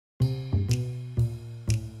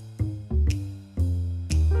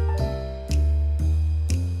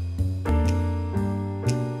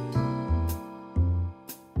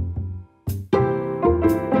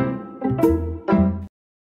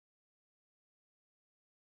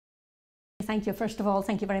Thank you. First of all,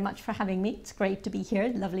 thank you very much for having me. It's great to be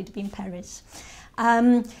here. Lovely to be in Paris.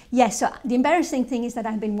 Yes, so the embarrassing thing is that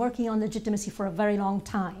I've been working on legitimacy for a very long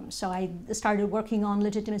time. So I started working on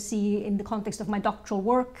legitimacy in the context of my doctoral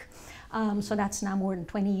work. So that's now more than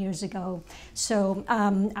 20 years ago. So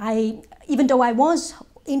even though I was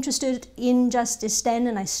interested in justice then,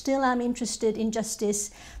 and I still am interested in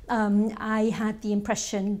justice, I had the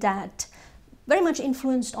impression that, very much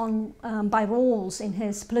influenced on by Rawls in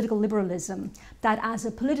his political liberalism, that as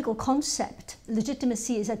a political concept,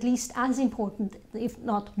 legitimacy is at least as important, if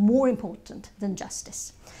not more important, than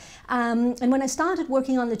justice. And when I started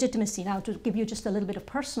working on legitimacy, now to give you just a little bit of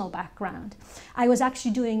personal background, I was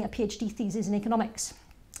actually doing a PhD thesis in economics,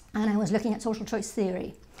 and I was looking at social choice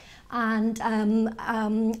theory. And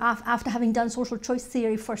after having done social choice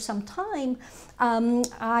theory for some time,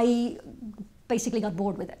 I basically got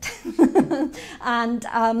bored with it. And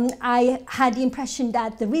I had the impression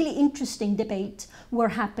that the really interesting debates were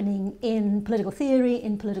happening in political theory,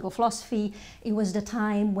 in political philosophy. It was the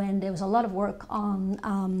time when there was a lot of work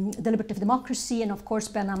on deliberative democracy, and of course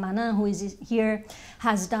Bernard Manin, who is here,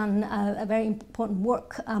 has done a very important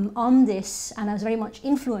work on this, and I was very much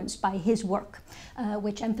influenced by his work,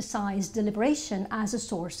 which emphasized deliberation as a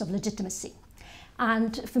source of legitimacy.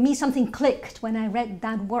 And for me, something clicked when I read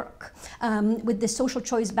that work with this social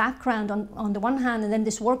choice background on the one hand, and then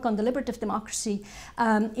this work on deliberative democracy.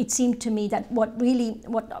 It seemed to me that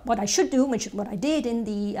what I should do, which what I did in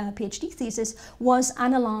the PhD thesis, was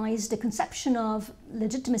analyze the conception of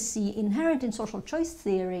legitimacy inherent in social choice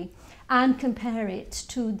theory and compare it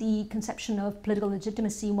to the conception of political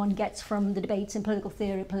legitimacy one gets from the debates in political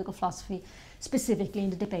theory, political philosophy, specifically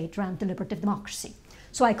in the debate around deliberative democracy.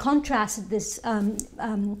 So I contrasted this,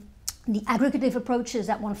 the aggregative approaches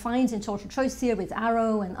that one finds in social choice theory with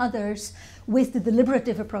Arrow and others, with the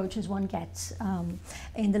deliberative approaches one gets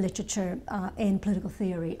in the literature in political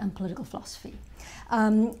theory and political philosophy.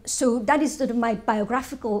 So that is sort of my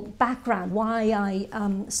biographical background, why I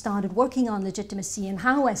started working on legitimacy and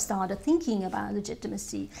how I started thinking about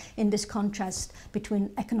legitimacy in this contrast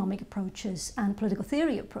between economic approaches and political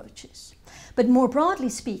theory approaches. But more broadly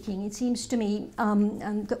speaking, it seems to me,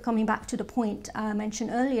 and coming back to the point I mentioned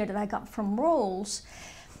earlier that I got from Rawls,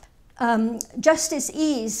 justice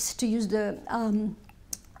is, to use the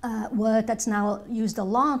word that's now used a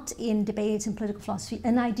lot in debates in political philosophy,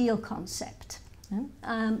 an ideal concept.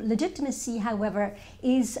 Legitimacy, however,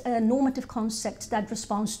 is a normative concept that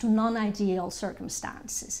responds to non-ideal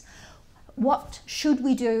circumstances. What should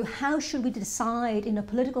we do? How should we decide in a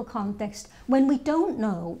political context when we don't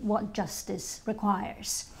know what justice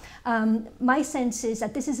requires? My sense is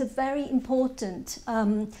that this is a very important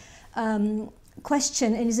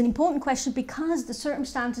question. It is an important question because the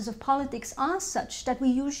circumstances of politics are such that we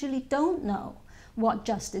usually don't know what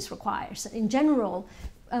justice requires. In general,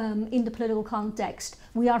 in the political context,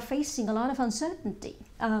 we are facing a lot of uncertainty,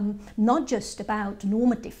 not just about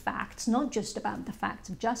normative facts, not just about the facts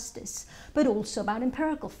of justice, but also about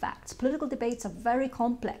empirical facts. Political debates are very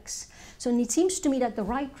complex. So it seems to me that the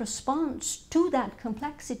right response to that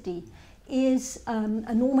complexity is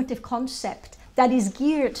a normative concept that is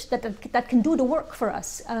geared, that can do the work for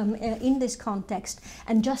us in this context.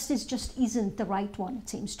 And justice just isn't the right one, it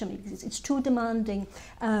seems to me, because it's too demanding.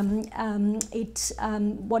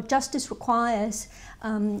 What justice requires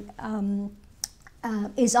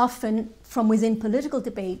is often, from within political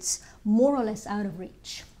debates, more or less out of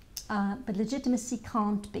reach. But legitimacy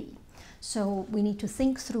can't be. So we need to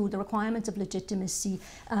think through the requirements of legitimacy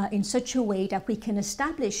in such a way that we can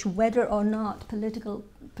establish whether or not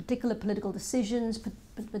particular political decisions,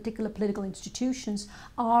 particular political institutions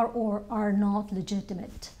are or are not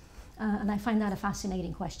legitimate. And I find that a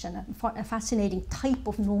fascinating question, a fascinating type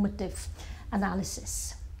of normative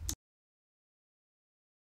analysis.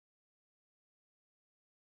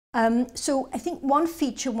 So I think one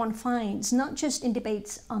feature one finds, not just in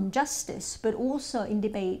debates on justice, but also in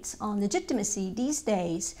debates on legitimacy these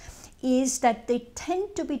days, is that they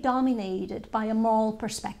tend to be dominated by a moral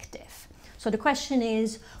perspective. So the question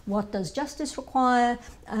is, what does justice require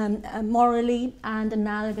morally, and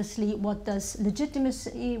analogously, what does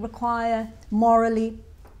legitimacy require morally?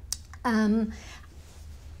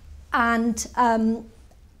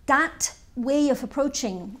 That way of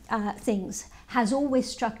approaching things has always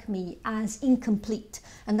struck me as incomplete.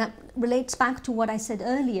 And that relates back to what I said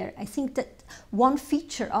earlier. I think that one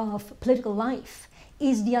feature of political life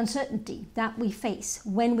is the uncertainty that we face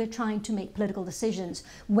when we're trying to make political decisions,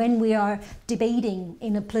 when we are debating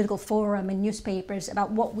in a political forum, in newspapers,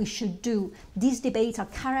 about what we should do. These debates are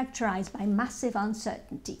characterized by massive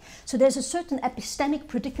uncertainty. So there's a certain epistemic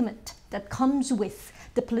predicament that comes with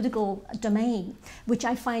the political domain, which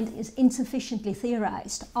I find is insufficiently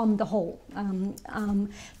theorized on the whole.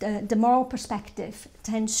 The moral perspective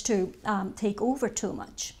tends to take over too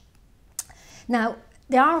much. Now,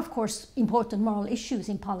 there are, of course, important moral issues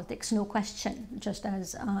in politics, no question, just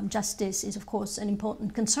as justice is, of course, an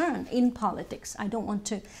important concern in politics. I don't want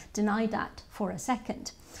to deny that for a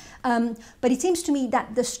second. But it seems to me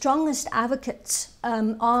that the strongest advocates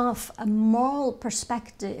of a moral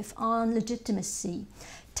perspective on legitimacy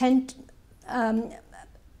tend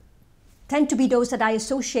to be those that I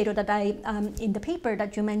associate, or that I, in the paper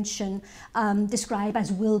that you mentioned, describe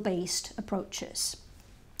as will-based approaches.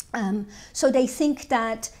 So they think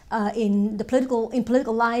that in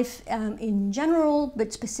political life in general,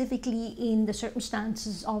 but specifically in the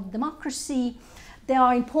circumstances of democracy, there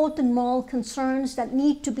are important moral concerns that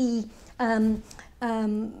need to be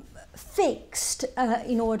fixed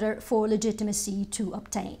in order for legitimacy to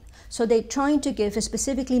obtain. So they're trying to give a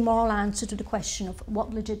specifically moral answer to the question of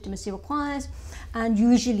what legitimacy requires, and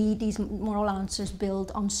usually these moral answers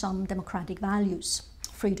build on some democratic values,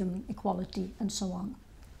 freedom, equality, and so on.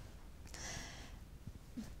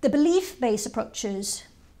 The belief-based approaches,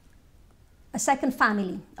 a second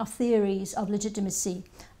family of theories of legitimacy,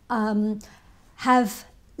 have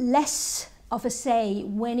less of a say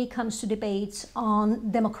when it comes to debates on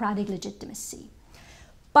democratic legitimacy.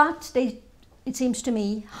 But they, it seems to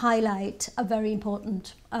me, highlight a very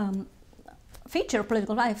important feature of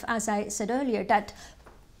political life, as I said earlier, that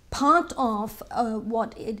part of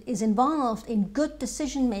what is involved in good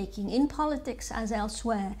decision-making in politics as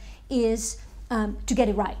elsewhere is to get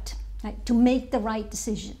it right, to make the right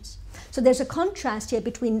decisions. So there's a contrast here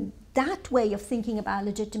between that way of thinking about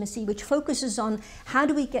legitimacy, which focuses on how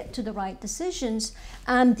do we get to the right decisions,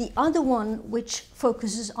 and the other one, which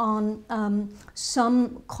focuses on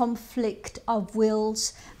some conflict of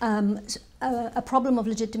wills, a problem of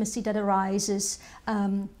legitimacy that arises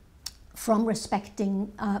from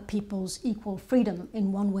respecting people's equal freedom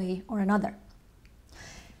in one way or another.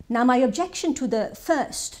 Now, my objection to the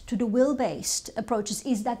first, to the will-based approaches,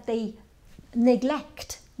 is that they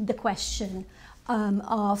neglect the question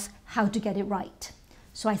of how to get it right.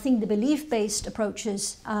 So I think the belief-based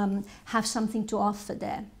approaches have something to offer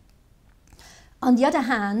there. On the other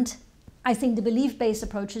hand, I think the belief-based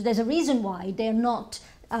approaches, there's a reason why they're not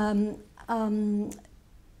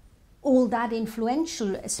all that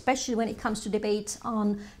influential, especially when it comes to debates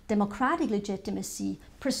on democratic legitimacy,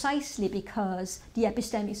 precisely because the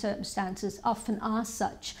epistemic circumstances often are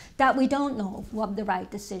such that we don't know what the right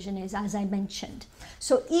decision is, as I mentioned.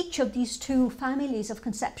 So each of these two families of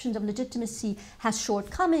conceptions of legitimacy has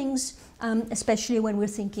shortcomings, especially when we're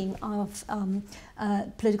thinking of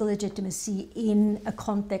political legitimacy in a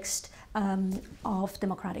context of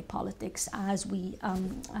democratic politics as we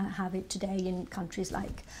have it today in countries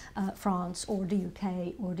like France or the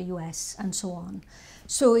UK or the US and so on.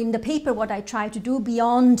 So in the paper, what I try to do,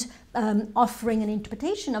 beyond offering an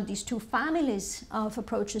interpretation of these two families of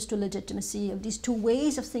approaches to legitimacy, of these two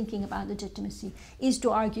ways of thinking about legitimacy, is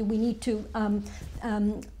to argue we need to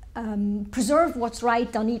preserve what's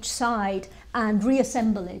right on each side and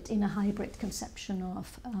reassemble it in a hybrid conception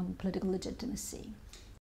of political legitimacy.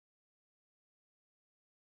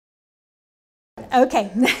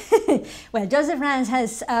 Okay, well, Joseph Ranz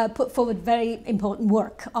has put forward very important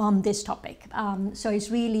work on this topic. So it's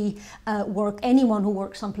really work anyone who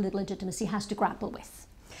works on political legitimacy has to grapple with.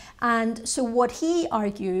 And so what he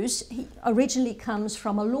argues, he originally comes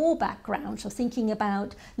from a law background, so thinking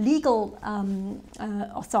about legal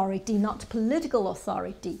authority, not political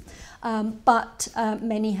authority. But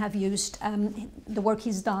many have used the work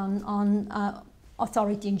he's done on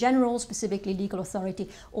authority in general, specifically legal authority,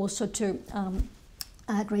 also to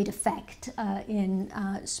great effect in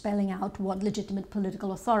spelling out what legitimate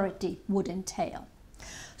political authority would entail.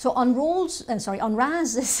 So on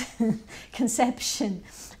Ranz's conception,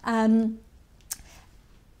 an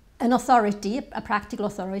authority, a practical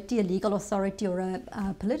authority, a legal authority, or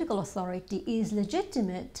a political authority is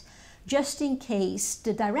legitimate just in case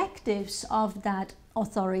the directives of that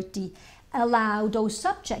authority allow those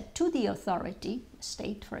subject to the authority,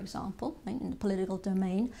 state for example, in the political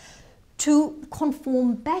domain, to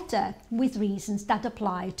conform better with reasons that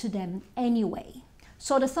apply to them anyway.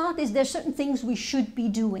 So the thought is there's certain things we should be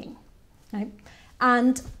doing, right?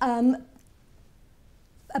 And a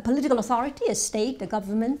political authority, a state, a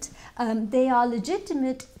government, they are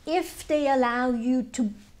legitimate if they allow you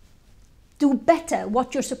to do better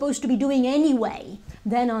what you're supposed to be doing anyway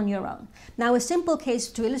than on your own. Now, a simple case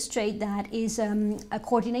to illustrate that is a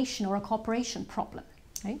coordination or a cooperation problem.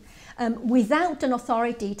 Right? Without an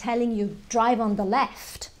authority telling you drive on the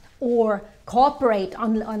left or cooperate,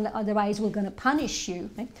 otherwise we're going to punish you,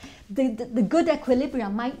 right? The good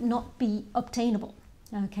equilibrium might not be obtainable.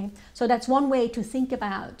 Okay, so that's one way to think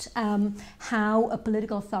about how a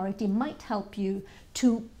political authority might help you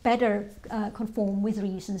to better conform with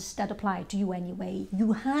reasons that apply to you anyway.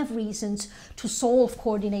 You have reasons to solve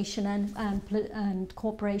coordination and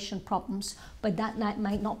cooperation problems, but that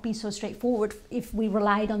might not be so straightforward if we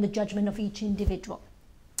relied on the judgment of each individual.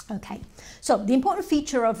 Okay, so the important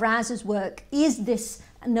feature of Raz's work is this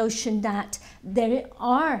notion that there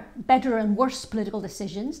are better and worse political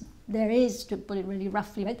decisions. There is, to put it really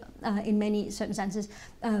roughly, right, in many circumstances,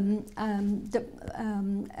 a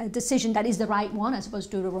decision that is the right one as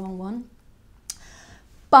opposed to the wrong one.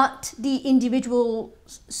 But the individual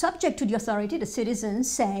subject to the authority, the citizens,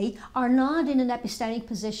 say, are not in an epistemic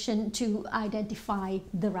position to identify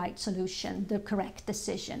the right solution, the correct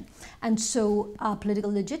decision. And so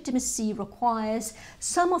political legitimacy requires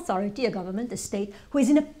some authority, a government, a state, who is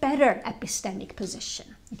in a better epistemic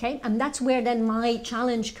position. Okay? And that's where then my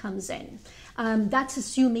challenge comes in. That's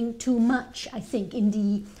assuming too much, I think, in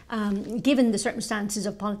the given the circumstances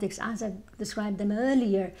of politics as I described them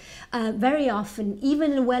earlier. Very often,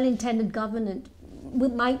 even a well-intended government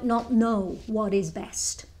might not know what is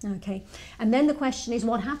best. Okay, and then the question is,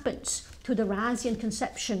 what happens to the Razian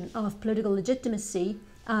conception of political legitimacy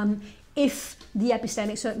if the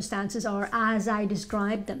epistemic circumstances are as I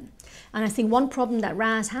described them? And I think one problem that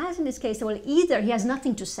Raz has in this case, well, either he has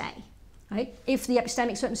nothing to say. Right? If the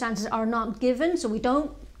epistemic circumstances are not given, so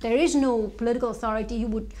there is no political authority who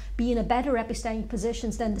would be in a better epistemic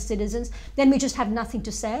positions than the citizens, then we just have nothing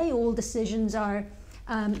to say. All decisions are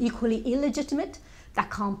equally illegitimate. That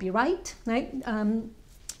can't be right. Right?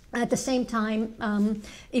 At the same time,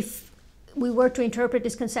 if we were to interpret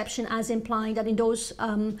this conception as implying that in those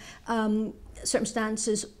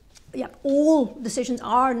circumstances, yeah, all decisions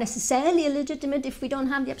are necessarily illegitimate if we don't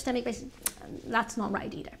have the epistemic basis, that's not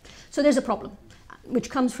right either. So there's a problem, which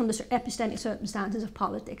comes from the epistemic circumstances of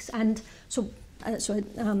politics. And so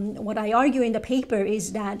what I argue in the paper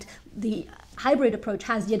is that the hybrid approach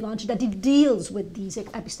has the advantage that it deals with these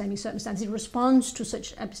epistemic circumstances, it responds to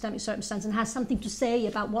such epistemic circumstances and has something to say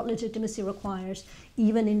about what legitimacy requires,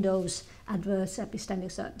 even in those adverse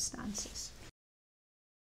epistemic circumstances.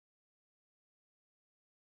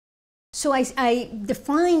 So I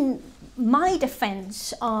define my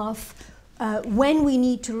defense of when we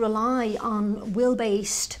need to rely on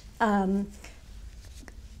will-based, when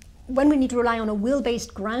we need to rely on a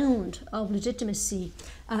will-based ground of legitimacy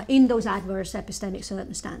in those adverse epistemic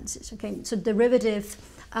circumstances. Okay, so derivative,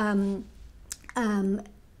 the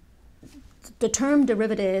term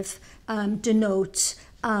derivative denotes,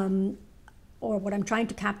 or what I'm trying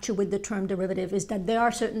to capture with the term derivative is that there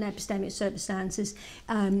are certain epistemic circumstances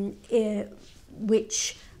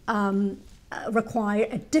which require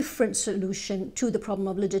a different solution to the problem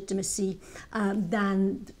of legitimacy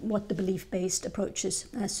than what the belief-based approaches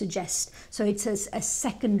suggest. So it's a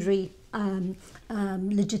secondary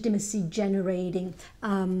legitimacy generating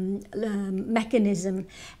mechanism,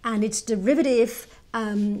 and its derivative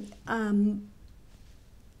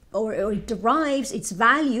or it derives its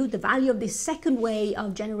value, the value of this second way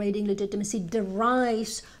of generating legitimacy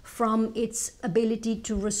derives from its ability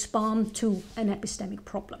to respond to an epistemic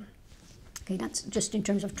problem. Okay, that's just in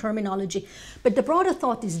terms of terminology. But the broader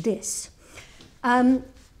thought is this.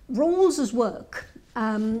 Rawls's work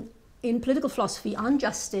in political philosophy on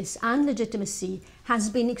justice and legitimacy has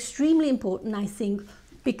been extremely important, I think,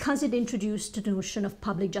 because it introduced the notion of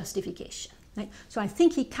public justification. Right? So I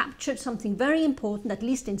think he captured something very important, at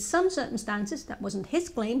least in some circumstances. That wasn't his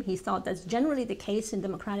claim. He thought that's generally the case in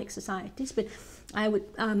democratic societies, but I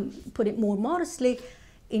would put it more modestly.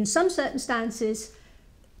 In some circumstances,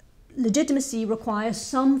 legitimacy requires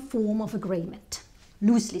some form of agreement,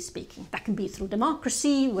 loosely speaking. That can be through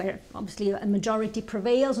democracy, where obviously a majority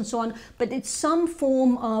prevails and so on, but it's some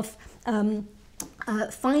form of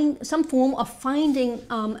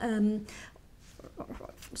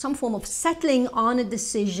some form of settling on a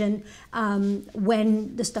decision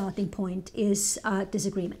when the starting point is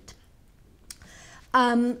disagreement.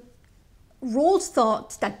 Rawls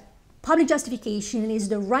thought that public justification is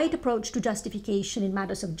the right approach to justification in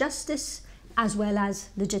matters of justice as well as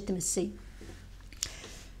legitimacy.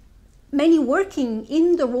 Many working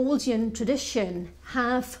in the Rawlsian tradition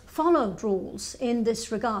have followed Rawls in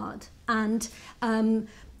this regard, and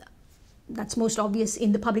that's most obvious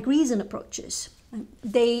in the public reason approaches.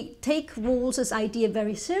 They take Rawls's idea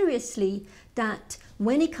very seriously that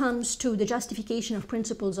when it comes to the justification of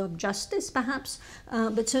principles of justice, perhaps,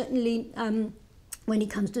 but certainly when it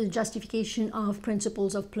comes to the justification of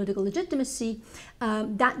principles of political legitimacy,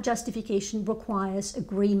 that justification requires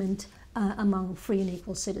agreement among free and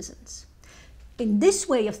equal citizens. In this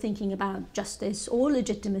way of thinking about justice or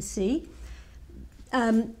legitimacy,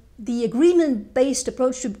 the agreement-based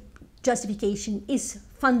approach to justification is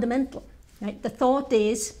fundamental. Right? The thought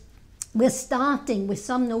is we're starting with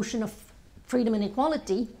some notion of freedom and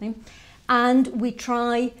equality, right? And we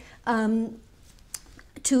try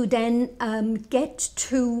to then get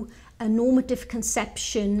to a normative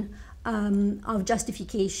conception of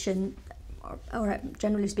justification, or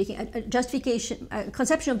generally speaking, a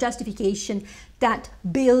conception of justification that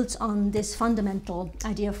builds on this fundamental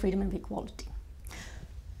idea of freedom and equality.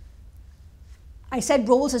 I said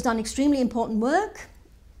Rawls has done extremely important work,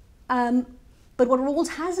 but what Rawls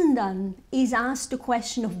hasn't done is ask the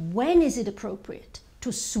question of when is it appropriate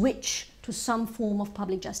to switch to some form of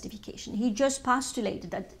public justification. He just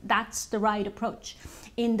postulated that that's the right approach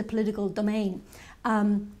in the political domain,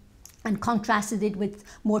 and contrasted it with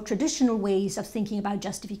more traditional ways of thinking about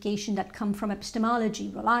justification that come from epistemology,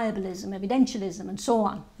 reliabilism, evidentialism, and so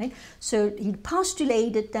on. Right? So he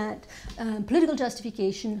postulated that political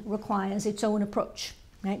justification requires its own approach.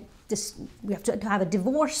 Right? We have to have a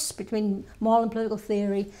divorce between moral and political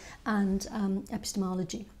theory and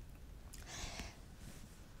epistemology.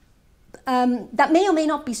 That may or may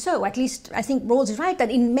not be so. At least I think Rawls is right that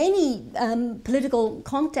in many political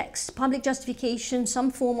contexts, public justification, some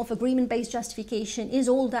form of agreement-based justification is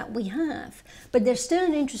all that we have. But there's still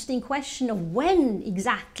an interesting question of when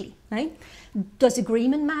exactly, right? Does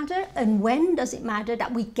agreement matter? And when does it matter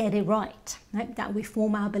that we get it right? Right? That we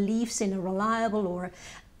form our beliefs in a reliable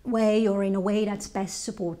way or in a way that's best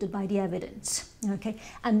supported by the evidence. Okay?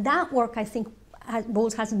 And that work I think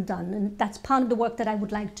Rawls hasn't done, and that's part of the work that I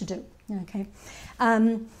would like to do. Okay,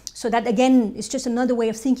 so that again is just another way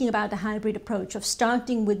of thinking about the hybrid approach of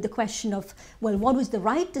starting with the question of, well, what was the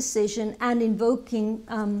right decision, and invoking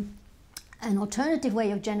an alternative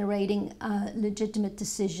way of generating a legitimate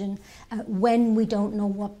decision when we don't know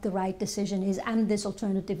what the right decision is, and this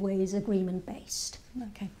alternative way is agreement based.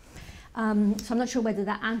 Okay, so I'm not sure whether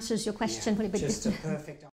that answers your question. Yeah, just a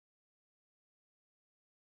perfect.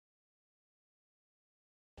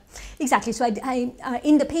 Exactly. So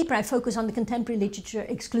in the paper, I focus on the contemporary literature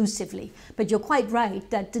exclusively. But you're quite right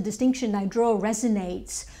that the distinction I draw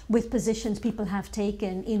resonates with positions people have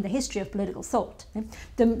taken in the history of political thought.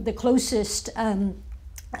 The closest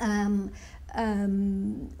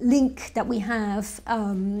link that we have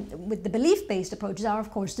with the belief-based approaches are, of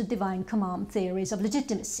course, the divine command theories of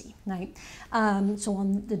legitimacy. Right? So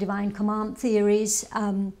on the divine command theories,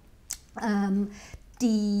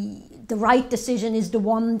 the right decision is the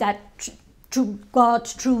one that God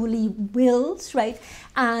truly wills, right?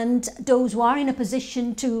 And those who are in a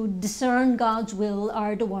position to discern God's will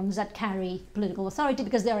are the ones that carry political authority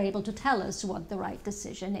because they are able to tell us what the right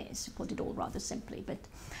decision is, to put it all rather simply. But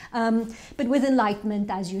with Enlightenment,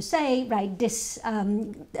 as you say, right, this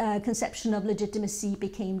conception of legitimacy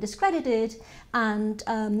became discredited, and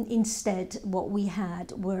instead what we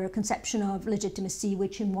had were a conception of legitimacy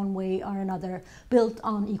which in one way or another built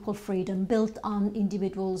on equal freedom, built on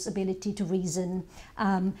individuals' ability to reason,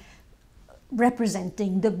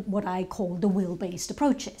 representing what I call the will-based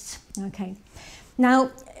approaches. Okay.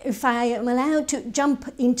 Now, if I am allowed to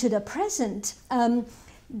jump into the present,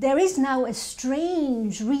 there is now a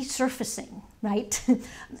strange resurfacing, right?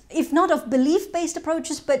 If not of belief-based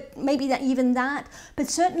approaches, but maybe even that, but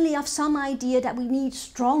certainly of some idea that we need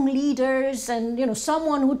strong leaders and, you know,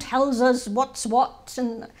 someone who tells us what's what.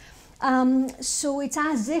 And so it's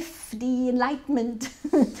as if the Enlightenment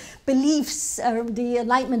beliefs, or the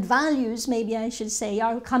Enlightenment values, maybe I should say,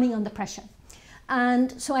 are coming under pressure.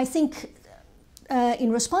 And so I think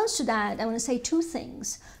in response to that, I want to say two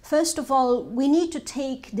things. First of all, we need to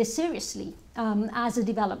take this seriously as a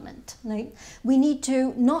development. Right? We need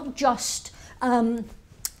to not just,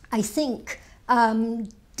 I think,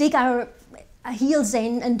 dig our heels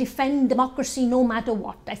in and defend democracy no matter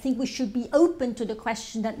what. I think we should be open to the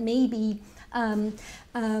question that maybe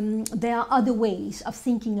there are other ways of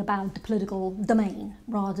thinking about the political domain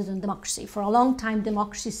rather than democracy. For a long time,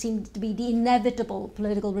 democracy seemed to be the inevitable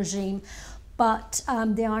political regime. But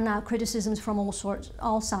there are now criticisms from all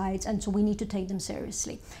sides, and so we need to take them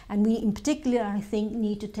seriously. And we, in particular, I think,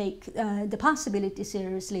 need to take the possibility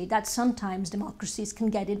seriously that sometimes democracies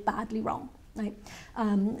can get it badly wrong. Right?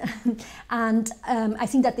 I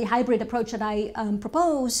think that the hybrid approach that I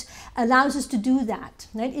propose allows us to do that.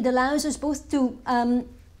 Right? It allows us both to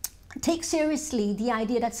take seriously the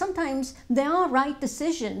idea that sometimes there are right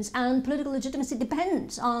decisions and political legitimacy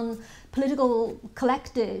depends on political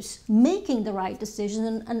collectives making the right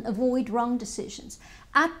decisions and avoid wrong decisions.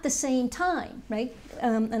 At the same time, right,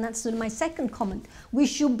 and that's sort of my second comment, we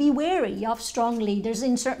should be wary of strong leaders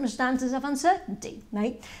in circumstances of uncertainty,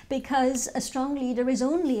 right? Because a strong leader is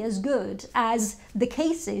only as good as the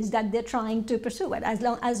cases that they're trying to pursue,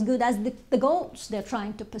 as good as the goals they're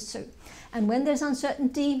trying to pursue. And when there's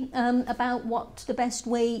uncertainty about what the best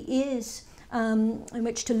way is in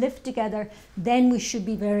which to live together, then we should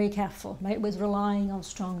be very careful, right, with relying on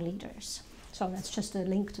strong leaders. So that's just a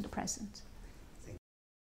link to the present.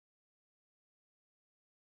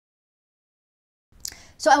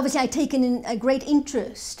 So obviously I've taken a great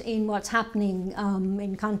interest in what's happening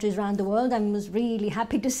in countries around the world. I was really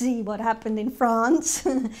happy to see what happened in France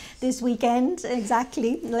this weekend,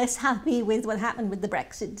 exactly. Less happy with what happened with the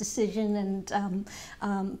Brexit decision and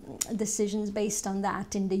decisions based on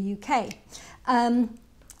that in the UK.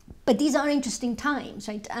 But these are interesting times,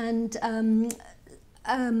 right? And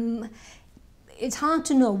it's hard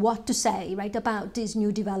to know what to say, right, about these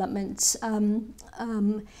new developments.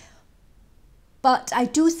 But I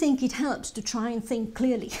do think it helps to try and think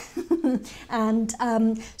clearly. And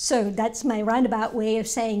so that's my roundabout way of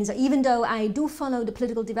saying, so even though I do follow the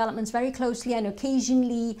political developments very closely and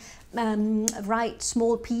occasionally write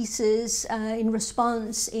small pieces in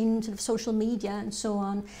response in sort of social media and so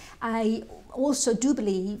on, I also do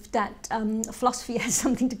believe that philosophy has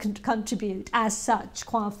something to contribute as such,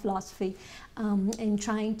 qua philosophy, in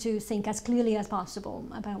trying to think as clearly as possible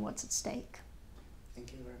about what's at stake.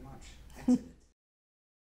 Thank you very much. Excellent.